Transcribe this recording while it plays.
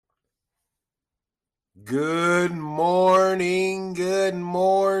Good morning, good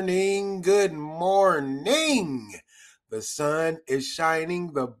morning, good morning. The sun is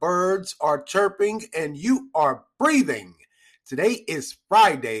shining, the birds are chirping, and you are breathing. Today is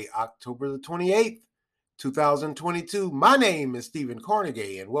Friday, October the 28th, 2022. My name is Stephen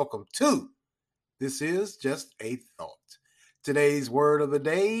Carnegie, and welcome to This Is Just a Thought. Today's word of the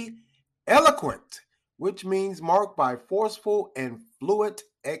day, eloquent, which means marked by forceful and fluent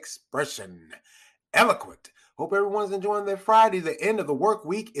expression. Eloquent. Hope everyone's enjoying their Friday. The end of the work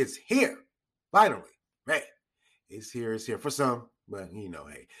week is here. Finally. Man, it's here. It's here for some. But,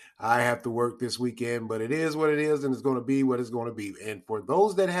 hey, I have to work this weekend, but it is what it is, and it's going to be what it's going to be. And for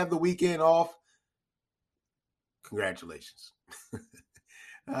those that have the weekend off, congratulations.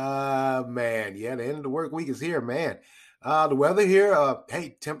 Man, yeah, the end of the work week is here, man. The weather here,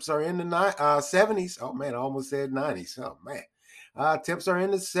 hey, temps are in the 70s. Oh, man, I almost said 90s. Oh, man. Temps are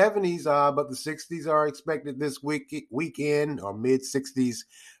in the 70s, but the 60s are expected this weekend, or mid 60s.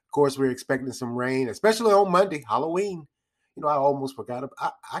 Of course, we're expecting some rain, especially on Monday, Halloween. I almost forgot.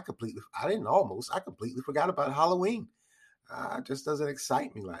 I completely forgot about Halloween. It just doesn't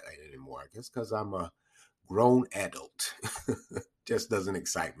excite me like that anymore. I guess because I'm a grown adult. Just doesn't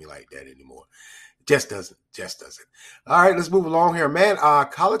excite me like that anymore. Just doesn't. All right, let's move along here, man.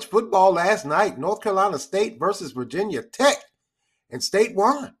 College football last night, North Carolina State versus Virginia Tech. And State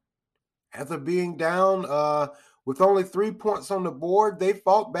won. After being down with only 3 points on the board, they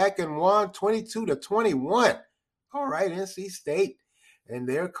fought back and won 22-21. All right, NC State. And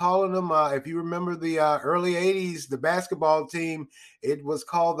they're calling them, if you remember the early 80s, the basketball team, it was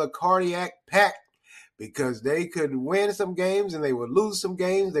called the Cardiac Pack because they could win some games and they would lose some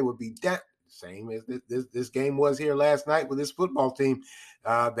games. They would be down. Same as this game was here last night with this football team.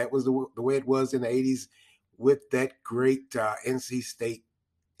 That was the way it was in the 80s with that great NC State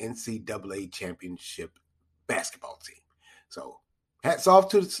NCAA championship basketball team. So hats off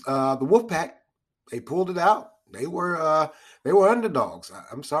to the Wolfpack. They pulled it out. They were underdogs.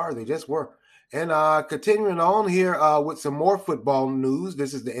 I'm sorry, they just were. And continuing on here with some more football news.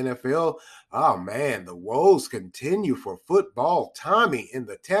 This is the NFL. Oh, man, the woes continue for football. Tommy and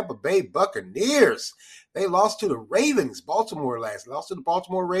the Tampa Bay Buccaneers. They lost to the Ravens. Lost to the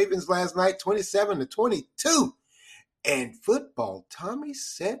Baltimore Ravens last night, 27-22. And football, Tommy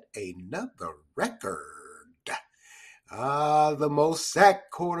set another record. The most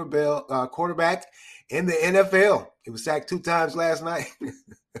sacked quarterback in the NFL. He was sacked 2 times last night.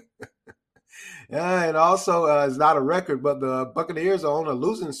 And also, it's not a record, but the Buccaneers are on a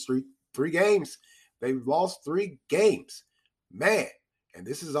losing streak. 3 games. They've lost 3 games. Man. And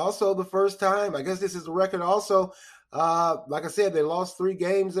this is also the first time. I guess this is a record also. Like I said, they lost 3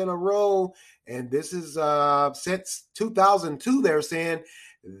 games in a row. And this is since 2002, they're saying.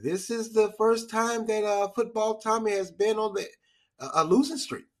 This is the first time that football Tommy has been on a losing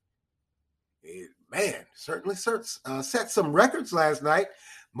streak. Man, certainly set some records last night.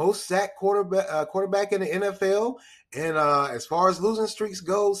 Most sacked quarterback in the NFL. And as far as losing streaks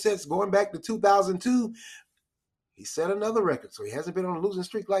go, since going back to 2002, he set another record. So he hasn't been on a losing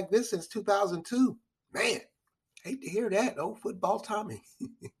streak like this since 2002. Man, hate to hear that. Oh, football Tommy.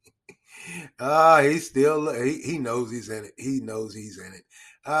 He knows he's in it. He knows he's in it.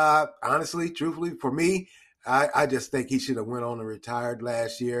 Honestly, truthfully, for me, I just think he should have went on and retired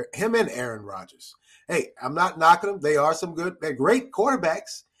last year. Him and Aaron Rodgers. Hey, I'm not knocking them. They're great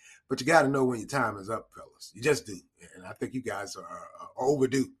quarterbacks, but you got to know when your time is up, fellas. You just do. And I think you guys are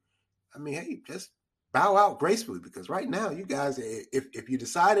overdue. I mean, hey, just bow out gracefully because right now, you guys, if you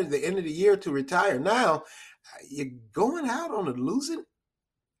decided at the end of the year to retire now, you're going out on the losing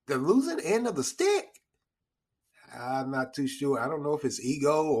end of the stick. I'm not too sure. I don't know if it's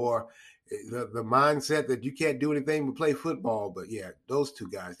ego or the mindset that you can't do anything but play football. But yeah, those 2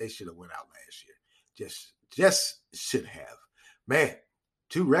 guys, they should have went out last year. Just should have. Man,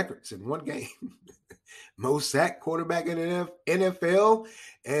 2 records in 1 game. Most sacked quarterback in the NFL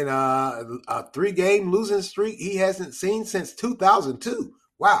and a 3-game losing streak he hasn't seen since 2002.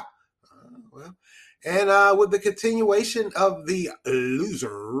 Wow. Well, and with the continuation of the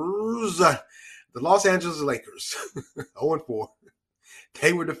losers, the Los Angeles Lakers, 0-4.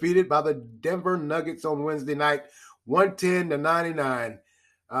 They were defeated by the Denver Nuggets on Wednesday night, 110-99.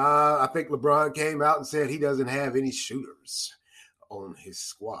 I think LeBron came out and said he doesn't have any shooters on his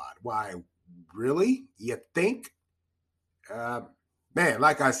squad. Why, really? You think? Man,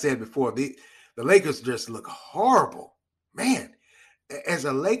 like I said before, the Lakers just look horrible. Man, as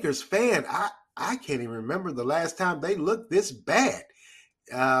a Lakers fan, I can't even remember the last time they looked this bad.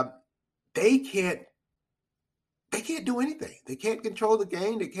 They can't do anything. They can't control the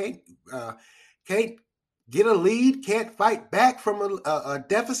game. They can't get a lead, can't fight back from a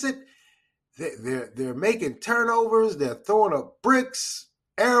deficit. They're making turnovers. They're throwing up bricks,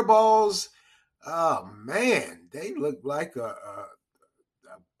 air balls. Oh man, they look like a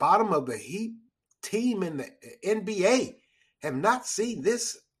bottom of the heap team in the NBA. Have not seen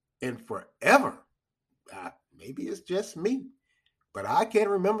this in forever. Maybe it's just me, but I can't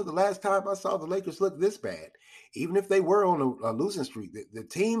remember the last time I saw the Lakers look this bad. Even if they were on a losing streak, the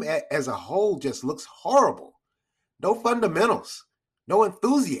team as a whole just looks horrible. No fundamentals, no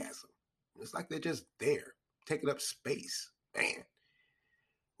enthusiasm. It's like they're just there, taking up space. Man,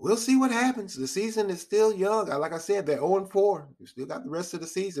 we'll see what happens. The season is still young. Like I said, they're 0-4. We still got the rest of the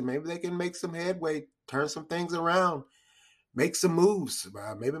season. Maybe they can make some headway, turn some things around, make some moves.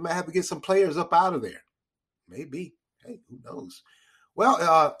 Maybe might have to get some players up out of there. Maybe. Hey, who knows?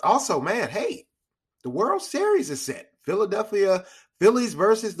 Well, also, man, hey, the World Series is set. Philadelphia Phillies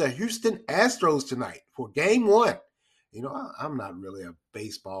versus the Houston Astros tonight for Game 1. You know, I'm not really a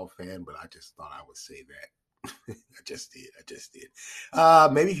baseball fan, but I just thought I would say that. I just did.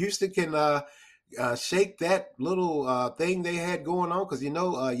 Maybe Houston can shake that little thing they had going on, because, you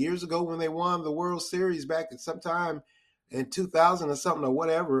know, years ago when they won the World Series back at sometime in 2000 or something or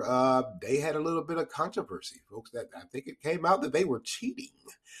whatever, they had a little bit of controversy, folks. That I think it came out that they were cheating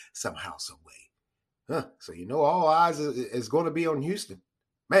somehow, some way. So, you know, all eyes is going to be on Houston.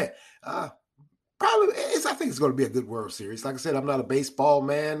 Man, probably I think it's going to be a good World Series. Like I said, I'm not a baseball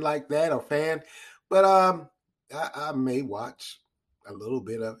man like that or fan, but I may watch a little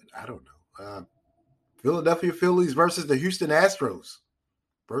bit of it. I don't know. Philadelphia Phillies versus the Houston Astros.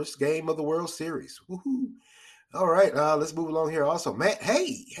 First game of the World Series. Woohoo. All right, let's move along here also. Man,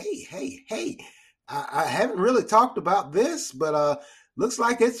 hey. I haven't really talked about this, but looks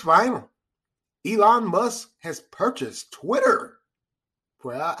like it's final. Elon Musk has purchased Twitter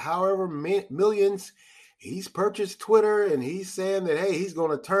for however millions. He's purchased Twitter, and he's saying that, hey, he's going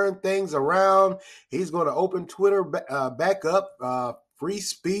to turn things around. He's going to open Twitter back up, free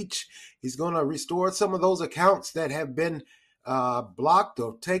speech. He's going to restore some of those accounts that have been blocked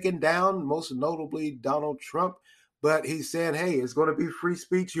or taken down, most notably Donald Trump. But he's saying, hey, it's going to be free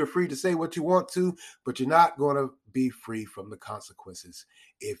speech. You're free to say what you want to, but you're not going to be free from the consequences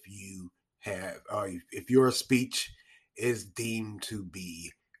if your speech is deemed to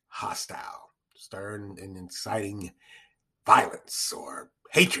be hostile, stern, and inciting violence or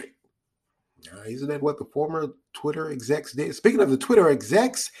hatred. Isn't that what the former Twitter execs did? Speaking of the Twitter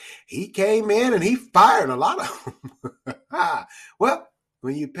execs, he came in and he fired a lot of them. Well,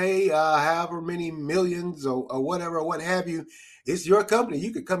 when you pay however many millions or whatever, or what have you, it's your company.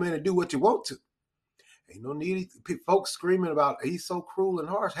 You can come in and do what you want to. Ain't no need folks screaming about he's so cruel and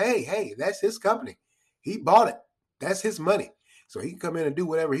harsh. Hey, that's his company. He bought it. That's his money. So he can come in and do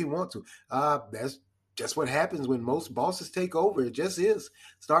whatever he wants to. That's just what happens when most bosses take over. It just is.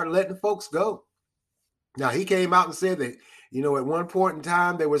 Start letting folks go. Now, he came out and said that, you know, at one point in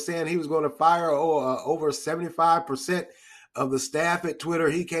time, they were saying he was going to fire over 75% of the staff at Twitter.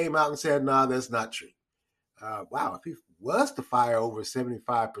 He came out and said, nah, that's not true. Wow, if he was to fire over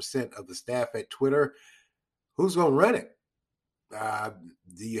 75% of the staff at Twitter, who's going to run it?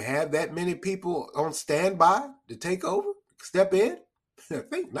 Do you have that many people on standby to take over, step in? I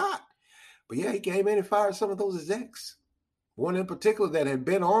think not. But yeah, he came in and fired some of those execs. One in particular that had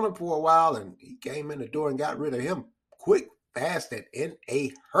been on him for a while, and he came in the door and got rid of him quick, fast, and in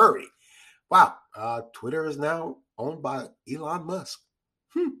a hurry. Wow, Twitter is now owned by Elon Musk.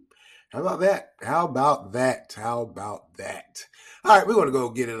 How about that? All right, we're going to go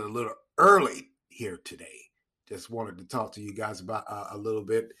get it a little early here today. Just wanted to talk to you guys about a little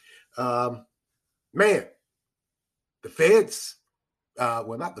bit. Man, the feds,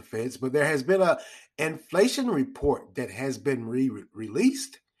 well, not the feds, but there has been an inflation report that has been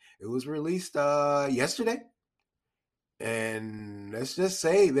released. It was released yesterday. And let's just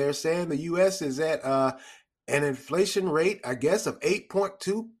say they're saying the U.S. is at an inflation rate, I guess, of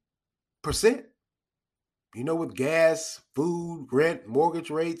 8.2%. You know, with gas, food, rent, mortgage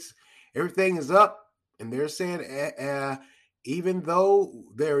rates, everything is up. And they're saying even though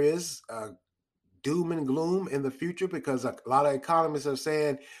there is doom and gloom in the future, because a lot of economists are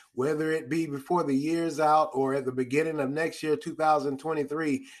saying whether it be before the year's out or at the beginning of next year,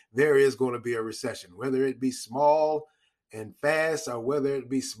 2023, there is going to be a recession, whether it be small and fast or whether it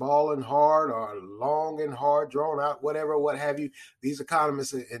be small and hard or long and hard, drawn out, whatever, what have you. These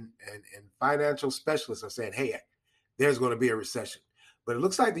economists and financial specialists are saying, hey, there's going to be a recession. But it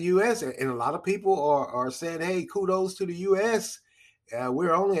looks like the U.S. and a lot of people are saying, hey, kudos to the U.S.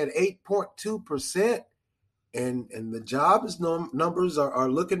 We're only at 8.2%, and the jobs numbers are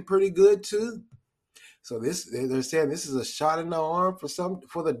looking pretty good too. So they're saying this is a shot in the arm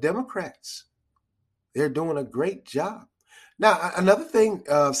for the Democrats. They're doing a great job. Now, another thing,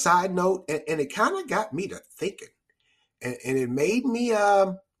 side note, and it kind of got me to thinking, and it made me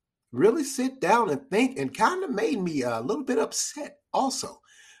really sit down and think, and kind of made me a little bit upset also.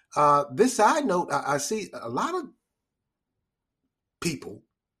 This side note, I see a lot of people,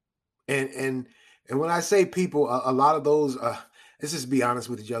 and when I say people, a lot of those, let's just be honest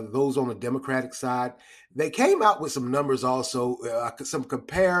with each other, those on the Democratic side, they came out with some numbers also, some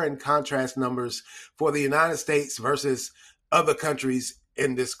compare and contrast numbers for the United States versus other countries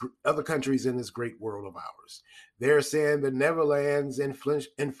in this great world of ours. They're saying the Netherlands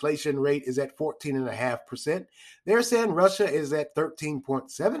inflation rate is at 14.5%. They're saying Russia is at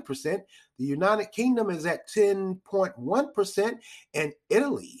 13.7%. The United Kingdom is at 10.1%, and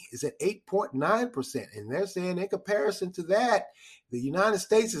Italy is at 8.9%. And they're saying in comparison to that, the United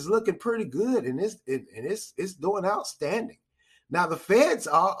States is looking pretty good, and it's doing outstanding. Now, the Feds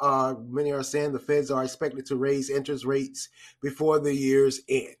many are saying the Feds are expected to raise interest rates before the year's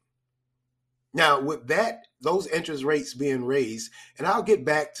end. Now, with those interest rates being raised, and I'll get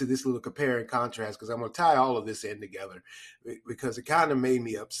back to this little compare and contrast because I'm going to tie all of this in together because it kind of made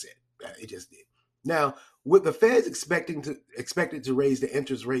me upset. It just did. Now, with the Feds expected to raise the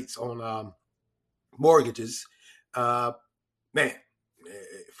interest rates on mortgages, man,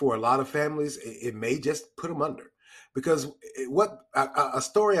 for a lot of families, it may just put them under. Because what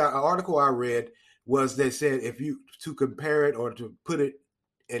an article I read was they said if you to compare it or to put it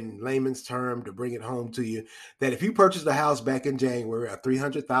in layman's term to bring it home to you, that if you purchased a house back in January, a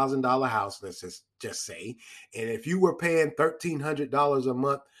 $300,000 house, let's just say, and if you were paying $1,300 a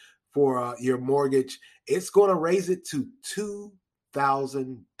month for your mortgage, it's going to raise it to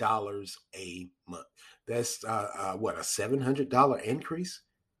 $2,000 a month. That's what, a $700 increase?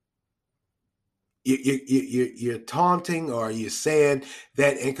 You're taunting, or you're saying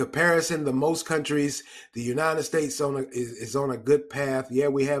that in comparison to most countries, the United States is on a good path. Yeah,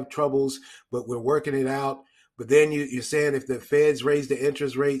 we have troubles, but we're working it out. But then you're saying if the Feds raise the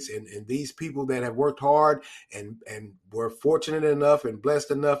interest rates, and these people that have worked hard and were fortunate enough and blessed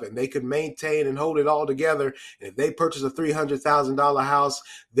enough, and they could maintain and hold it all together, and if they purchase a $300,000 house,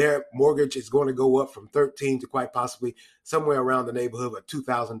 their mortgage is going to go up from 13 to quite possibly somewhere around the neighborhood of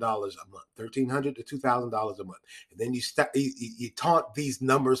 $2,000 a month, $1,300 to $2,000 a month. And then you taunt these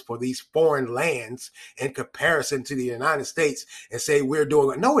numbers for these foreign lands in comparison to the United States and say we're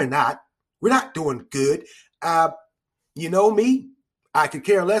doing. No, we're not. We're not doing good. You know me, I could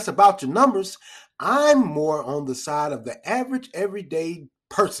care less about your numbers. I'm more on the side of the average everyday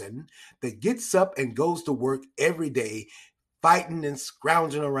person that gets up and goes to work every day, fighting and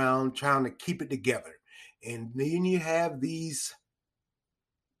scrounging around, trying to keep it together. And then you have these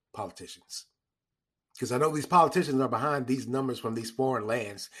politicians, because I know these politicians are behind these numbers from these foreign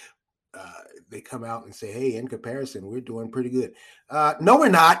lands. They come out and say, hey, in comparison, we're doing pretty good. No, we're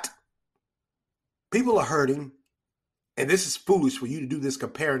not. People are hurting. And this is foolish for you to do this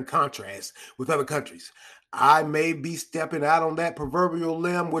compare and contrast with other countries. I may be stepping out on that proverbial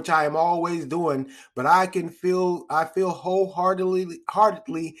limb, which I am always doing, but I feel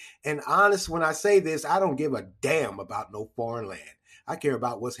wholeheartedly and honest when I say this. I don't give a damn about no foreign land. I care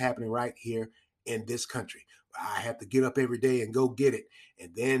about what's happening right here in this country. I have to get up every day and go get it.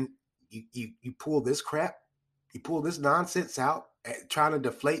 And then you pull this crap, you pull this nonsense out, trying to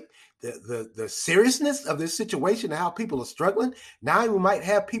deflate the seriousness of this situation and how people are struggling. Now we might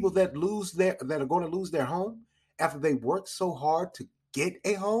have people that are going to lose their home after they worked so hard to get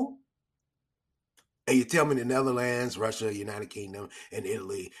a home. And you tell me the Netherlands, Russia, United Kingdom, and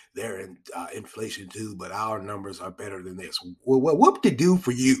Italy, they're in inflation too, but our numbers are better than this. Well, what to do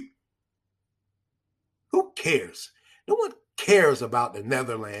for you? Who cares? No one cares about the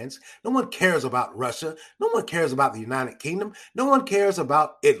Netherlands. No one cares about Russia. No one cares about the United Kingdom. No one cares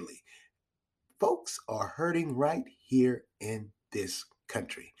about Italy. Folks are hurting right here in this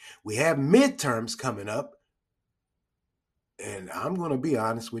country. We have midterms coming up, and I'm going to be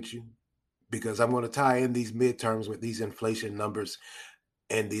honest with you because I'm going to tie in these midterms with these inflation numbers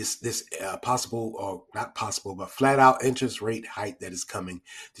and this possible, or not possible, but flat out interest rate hike that is coming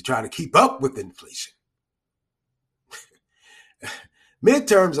to try to keep up with inflation.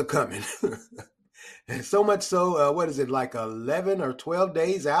 Midterms are coming. And so much so, what is it, like 11 or 12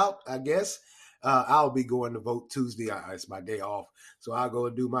 days out, I guess? I'll be going to vote Tuesday. It's my day off. So I'll go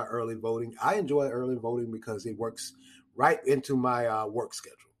and do my early voting. I enjoy early voting because it works right into my work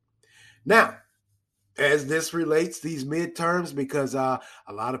schedule. Now, as this relates, these midterms, because a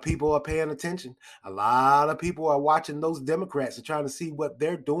lot of people are paying attention. A lot of people are watching those Democrats and trying to see what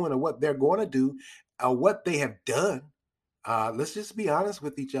they're doing or what they're going to do what they have done, let's just be honest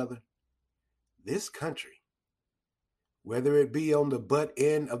with each other. This country, whether it be on the butt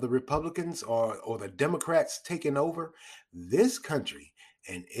end of the Republicans or the Democrats taking over, this country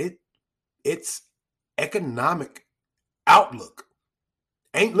and its economic outlook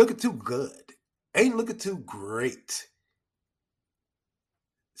ain't looking too good, ain't looking too great.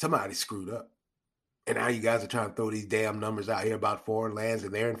 Somebody screwed up. And now you guys are trying to throw these damn numbers out here about foreign lands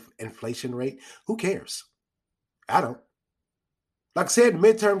and their inflation rate. Who cares? I don't. Like I said,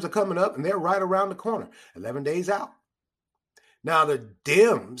 midterms are coming up and they're right around the corner, 11 days out. Now, the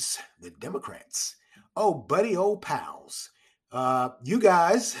Dems, the Democrats, oh, buddy, old pals, you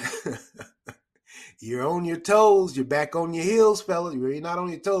guys, you're on your toes. You're back on your heels, fellas. You're not on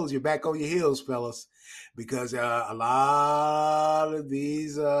your toes. You're back on your heels, fellas, because a lot of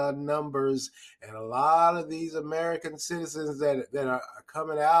these numbers and a lot of these American citizens that are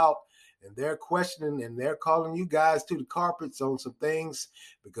coming out, and they're questioning and they're calling you guys to the carpets on some things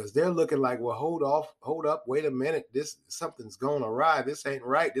because they're looking like, well, hold up, wait a minute. Something's going awry. This ain't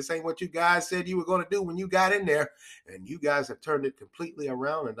right. This ain't what you guys said you were going to do when you got in there. And you guys have turned it completely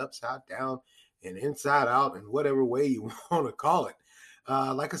around and upside down and inside out and whatever way you want to call it.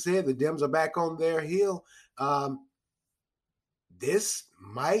 Like I said, the Dems are back on their heel. This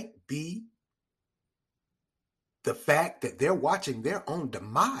might be the fact that they're watching their own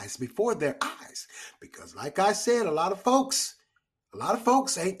demise before their eyes. Because like I said, a lot of folks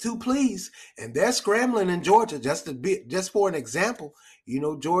ain't too pleased, and they're scrambling in Georgia. Just for an example,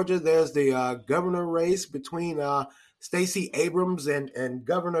 Georgia, there's the governor race between Stacey Abrams and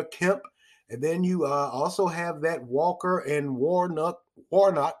Governor Kemp. And then you also have that Walker and Warnock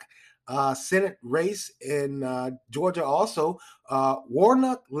Senate race in Georgia also.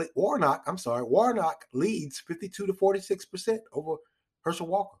 Warnock leads 52 to 46% over Herschel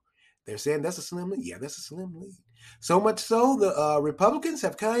Walker. They're saying that's a slim lead. Yeah, that's a slim lead. So much so, the Republicans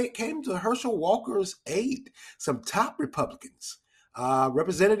have came to Herschel Walker's aid. Some top Republicans,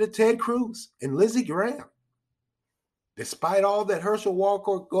 Representative Ted Cruz and Lindsey Graham. Despite all that Herschel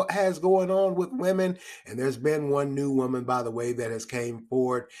Walker has going on with women, and there's been one new woman, by the way, that has came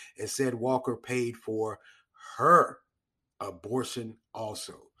forward and said Walker paid for her abortion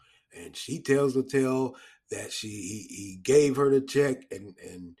also. And she tells the tale that he gave her the check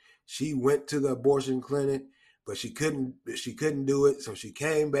and she went to the abortion clinic, but she couldn't do it. So she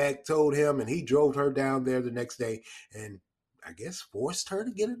came back, told him, and he drove her down there the next day and I guess forced her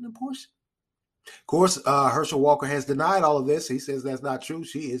to get an abortion. Of course, Herschel Walker has denied all of this. He says that's not true.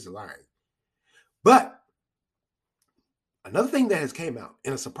 She is lying. But another thing that has came out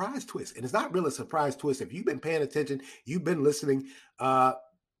in a surprise twist, and it's not really a surprise twist. If you've been paying attention, you've been listening. The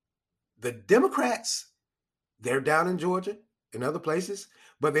Democrats, they're down in Georgia and other places,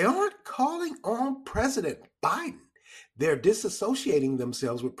 but they aren't calling on President Biden. They're disassociating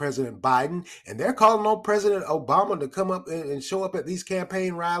themselves with President Biden, and they're calling on President Obama to come up and show up at these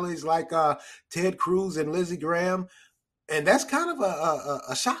campaign rallies like Ted Cruz and Lindsey Graham. And that's kind of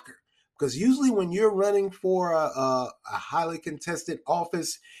a shocker, because usually when you're running for a highly contested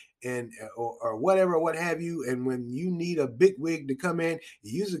office or whatever, what have you, and when you need a bigwig to come in,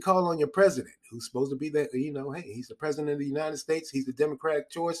 you usually call on your president, who's supposed to be hey, he's the president of the United States. He's the Democratic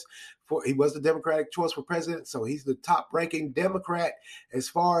choice he was the Democratic choice for president, so he's the top-ranking Democrat as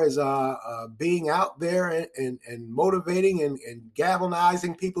far as being out there and motivating and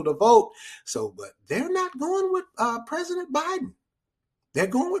galvanizing people to vote. So, but they're not going with President Biden. They're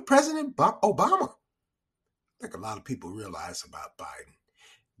going with President Obama. I think a lot of people realize about Biden.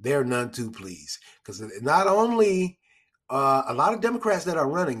 They're none too pleased, because not only a lot of Democrats that are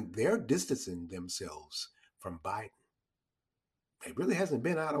running, they're distancing themselves from Biden. It really hasn't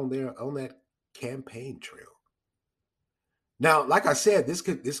been out on that campaign trail. Now, like I said, this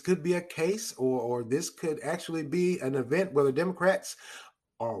could be a case, or this could actually be an event where the Democrats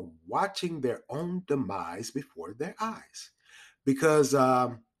are watching their own demise before their eyes, because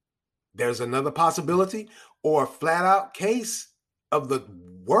there's another possibility or a flat out case of the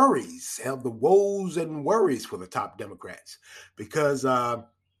worries, of the woes and worries for the top Democrats, because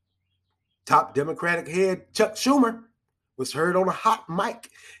top Democratic head Chuck Schumer was heard on a hot mic.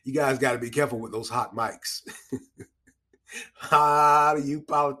 You guys got to be careful with those hot mics. A lot of you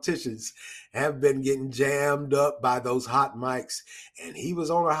politicians have been getting jammed up by those hot mics. And he was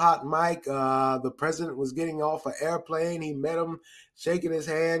on a hot mic. The president was getting off an airplane. He met him, shaking his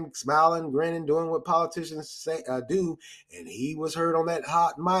hand, smiling, grinning, doing what politicians do. And he was heard on that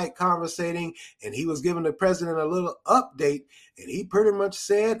hot mic conversating, and he was giving the president a little update. And he pretty much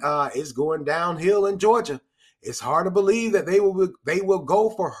said, it's going downhill in Georgia. It's hard to believe that they will go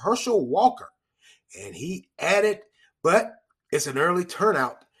for Herschel Walker. And he added, but it's an early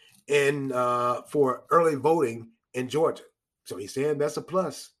turnout for early voting in Georgia. So he's saying that's a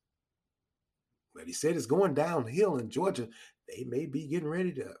plus. But he said it's going downhill in Georgia. They may be getting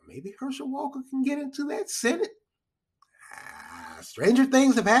ready to, maybe Herschel Walker can get into that Senate. Stranger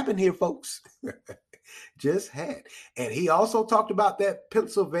things have happened here, folks. Just had. And he also talked about that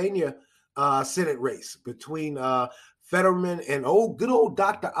Pennsylvania Senate race between Fetterman and good old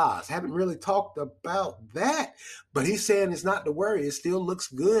Dr. Oz. Haven't really talked about that, but he's saying it's not to worry. It still looks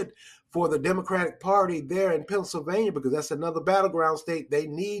good for the Democratic Party there in Pennsylvania because that's another battleground state. They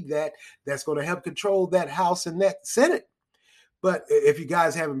need that. That's going to help control that House and that Senate. But if you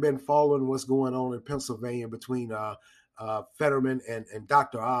guys haven't been following what's going on in Pennsylvania between Fetterman and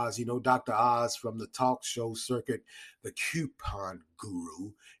Dr. Oz, you know, Dr. Oz from the talk show circuit, the coupon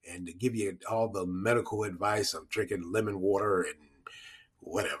guru, and to give you all the medical advice of drinking lemon water and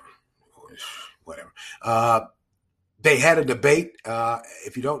whatever. They had a debate.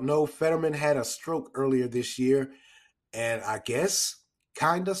 If you don't know, Fetterman had a stroke earlier this year, and I guess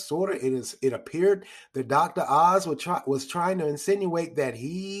kind of, sort of, it appeared that Dr. Oz was trying to insinuate that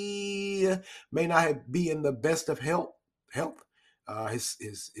he may not be in the best of health.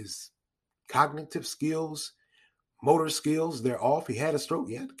 His cognitive skills, motor skills, they're off. He had a stroke.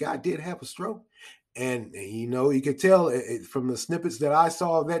 Yeah, the guy did have a stroke. And you know, you could tell from the snippets that I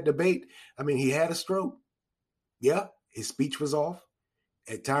saw of that debate, I mean, he had a stroke. Yeah, his speech was off.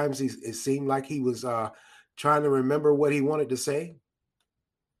 At times, it seemed like he was trying to remember what he wanted to say.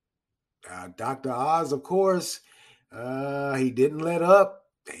 Dr. Oz, of course, he didn't let up.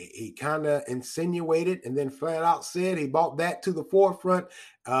 He kind of insinuated and then flat out said he brought that to the forefront.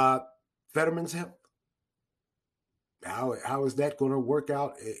 Fetterman's health. How is that going to work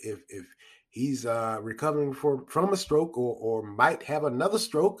out if he's recovering from a stroke or might have another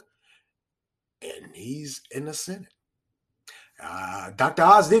stroke and he's in the Senate? Dr.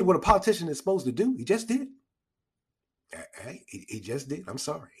 Oz did what a politician is supposed to do. He just did. He just did. I'm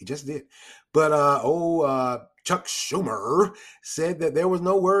sorry. He just did. But Chuck Schumer said that there was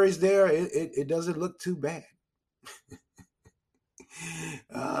no worries there. It doesn't look too bad.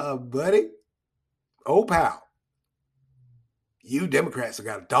 Buddy, pal, you Democrats have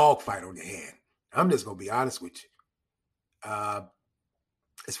got a dogfight on your hand. I'm just going to be honest with you.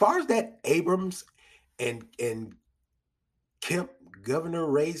 As far as that Abrams and Kemp governor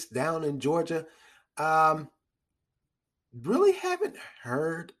race down in Georgia, really haven't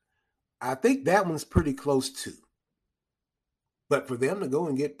heard. I think that one's pretty close too. But for them to go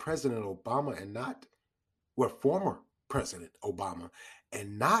and get President Obama and not, former President Obama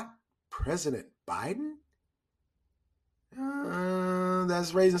and not President Biden,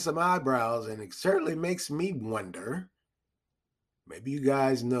 that's raising some eyebrows, and it certainly makes me wonder. Maybe you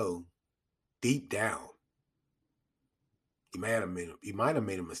guys know deep down, you might have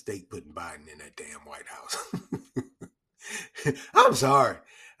made a mistake putting Biden in that damn White House. I'm sorry.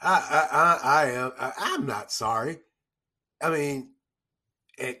 I'm not sorry. I mean,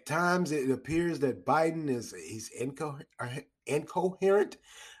 at times it appears that Biden he's incoherent.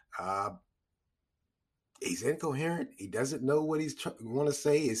 He's incoherent. He doesn't know what he's want to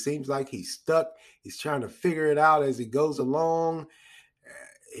say. It seems like he's stuck. He's trying to figure it out as he goes along.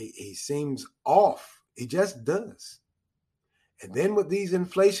 He seems off. He just does. And then with these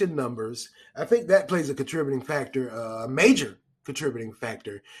inflation numbers, I think that plays a contributing factor, a major contributing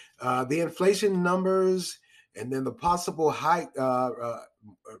factor. The inflation numbers, and then the possible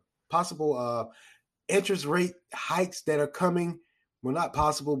interest rate hikes that are coming. Well, not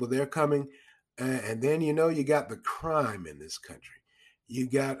possible, but they're coming. And then, you got the crime in this country. You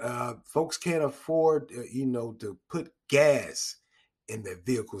got folks can't afford, to put gas in their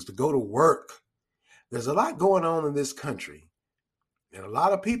vehicles to go to work. There's a lot going on in this country. And a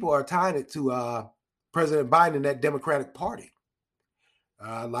lot of people are tying it to President Biden and that Democratic Party.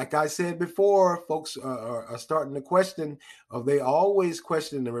 Like I said before, folks are starting to question, they always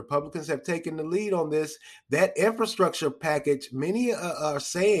question, the Republicans have taken the lead on this, that infrastructure package. Many are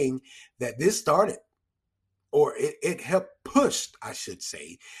saying that this started, or it helped push, I should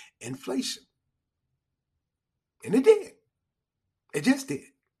say, inflation. And it did. It just did.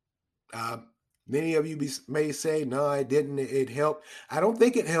 Many of you may say, no, it didn't. It helped. I don't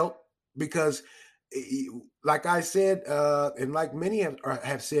think it helped because, like I said, and like many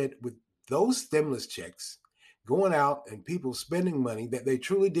have said, with those stimulus checks going out and people spending money that they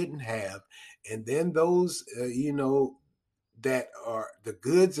truly didn't have, and then those, that are the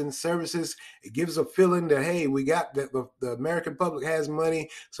goods and services, it gives a feeling that, hey, we got the American public has money,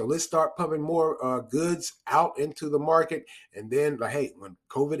 so let's start pumping more goods out into the market. And then, hey, when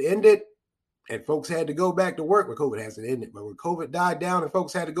COVID ended, and folks had to go back to work. Well, COVID hasn't ended, but when COVID died down and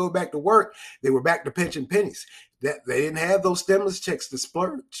folks had to go back to work, they were back to pinching pennies. That they didn't have those stimulus checks to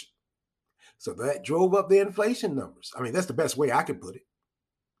splurge. So that drove up the inflation numbers. I mean, that's the best way I can put it.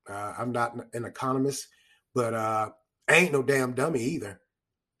 I'm not an economist, but I ain't no damn dummy either.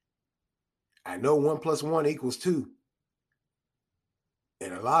 I know 1 + 1 = 2.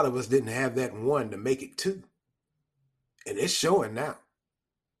 And a lot of us didn't have that 1 to make it 2. And it's showing now.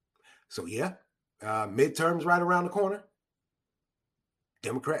 So yeah, midterms right around the corner.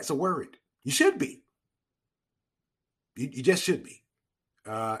 Democrats are worried. You should be. You just should be.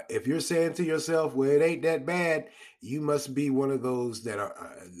 If you're saying to yourself, well, it ain't that bad, you must be one of those that are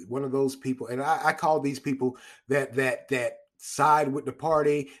one of those people. And I call these people that side with the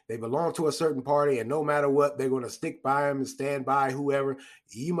party. They belong to a certain party, and no matter what, they're going to stick by them and stand by whoever.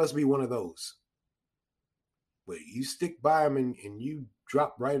 You must be one of those. But you stick by them and you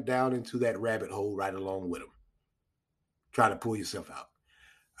drop right down into that rabbit hole right along with them. Try to pull yourself out.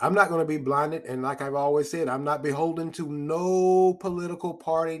 I'm not going to be blinded. And like I've always said, I'm not beholden to no political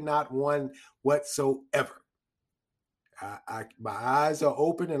party, not one whatsoever. My eyes are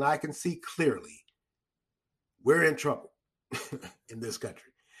open and I can see clearly. We're in trouble in this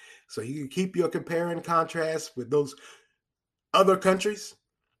country. So you can keep your compare and contrast with those other countries.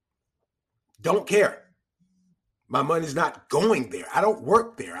 Don't care. My money's not going there. I don't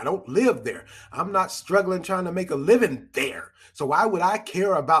work there. I don't live there. I'm not struggling trying to make a living there. So why would I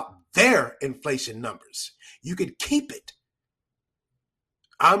care about their inflation numbers? You could keep it.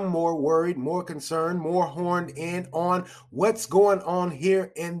 I'm more worried, more concerned, more horned in on what's going on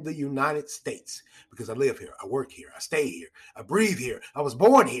here in the United States. Because I live here, I work here, I stay here, I breathe here, I was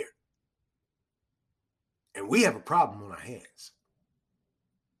born here. And we have a problem on our hands.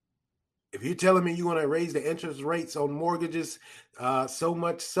 If you're telling me you're going to raise the interest rates on mortgages so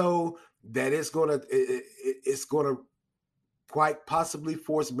much so that it's going to quite possibly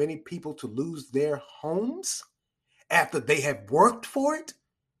force many people to lose their homes after they have worked for it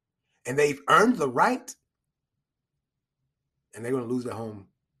and they've earned the right, and they're going to lose their home,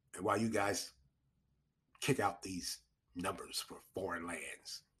 and while you guys kick out these numbers for foreign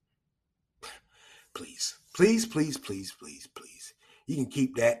lands. Please. You can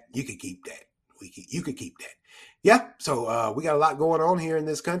keep that. You can keep that. You can keep that. Yeah. So we got a lot going on here in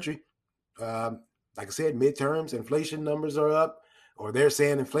this country. Like I said, midterms, inflation numbers are up, or they're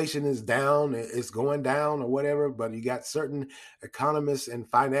saying inflation is down, it's going down or whatever. But you got certain economists and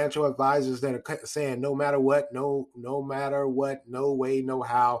financial advisors that are saying no matter what, no way, no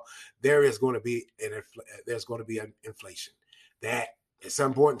how, there's going to be an inflation. That at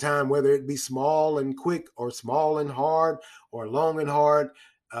some point in time, whether it be small and quick or small and hard or long and hard,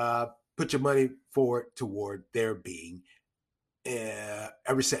 put your money forward toward there being a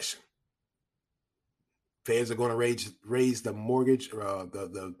recession. Feds are going to raise the mortgage,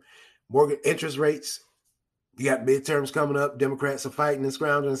 the mortgage interest rates. You got midterms coming up. Democrats are fighting and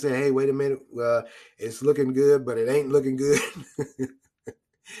scrounging and say, hey, wait a minute. It's looking good, but it ain't looking good.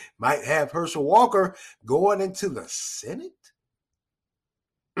 Might have Herschel Walker going into the Senate.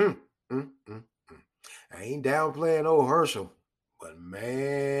 I ain't downplaying old Herschel, but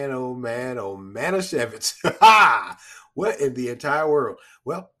man, oh Manischewitz. What in the entire world?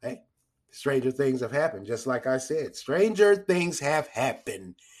 Well, hey, stranger things have happened. Just like I said, stranger things have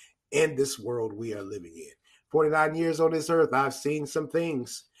happened in this world we are living in. 49 years on this earth, I've seen some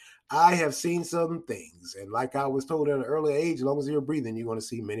things. I have seen some things. And like I was told at an early age, as long as you're breathing, you're going to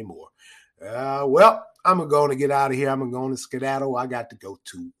see many more. Well, I'm going to get out of here. I'm going to skedaddle. I got to go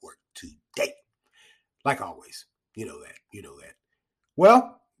to work today. Like always. You know that.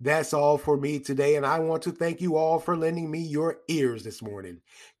 Well, that's all for me today, and I want to thank you all for lending me your ears this morning.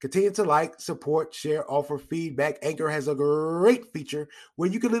 Continue to like, support, share, offer feedback. Anchor has a great feature where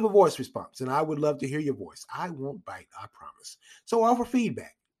you can leave a voice response, and I would love to hear your voice. I won't bite, I promise. So offer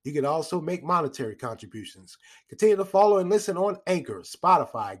feedback. You can also make monetary contributions. Continue to follow and listen on Anchor,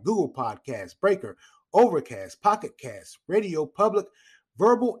 Spotify, Google Podcasts, Breaker, Overcast, Pocket Cast, Radio Public,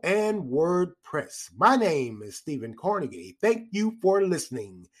 Verbal, and WordPress. My name is Stephen Carnegie. Thank you for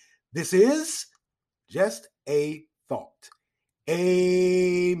listening. This is Just a Thought.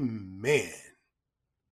 Amen.